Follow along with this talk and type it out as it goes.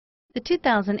The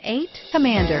 2008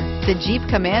 Commander. The Jeep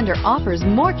Commander offers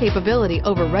more capability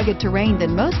over rugged terrain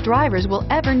than most drivers will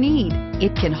ever need.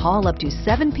 It can haul up to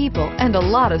 7 people and a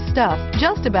lot of stuff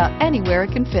just about anywhere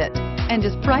it can fit, and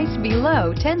is priced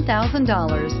below $10,000.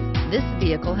 This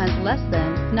vehicle has less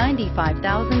than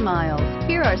 95,000 miles.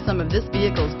 Here are some of this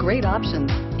vehicle's great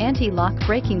options: anti-lock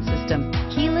braking system,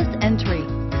 keyless entry,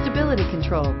 stability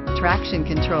control, traction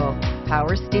control,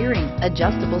 power steering,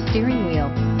 adjustable steering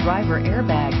wheel, driver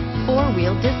airbag,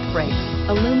 4-wheel disc brakes,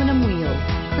 aluminum wheels,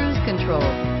 cruise control.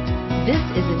 This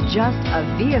isn't just a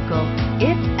vehicle,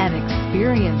 it's an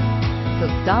experience. So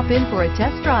stop in for a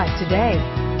test drive today.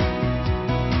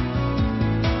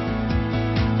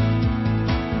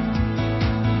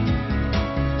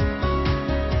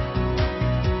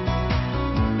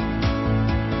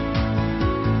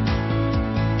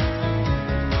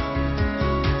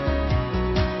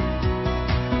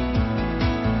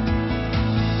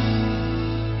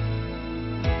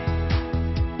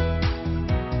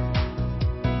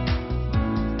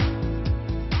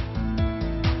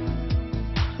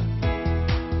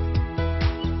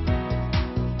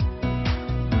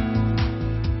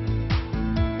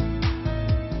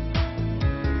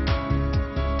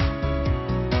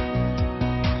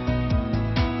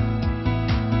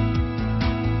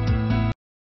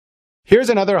 Here's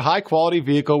another high-quality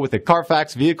vehicle with a CAR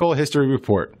FAX Vehicle History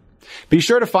Report. Be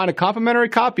sure to find a complimentary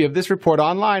copy of this report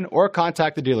online or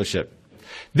contact the dealership.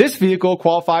 This vehicle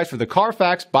qualifies for the CAR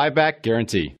FAX Buyback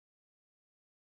Guarantee.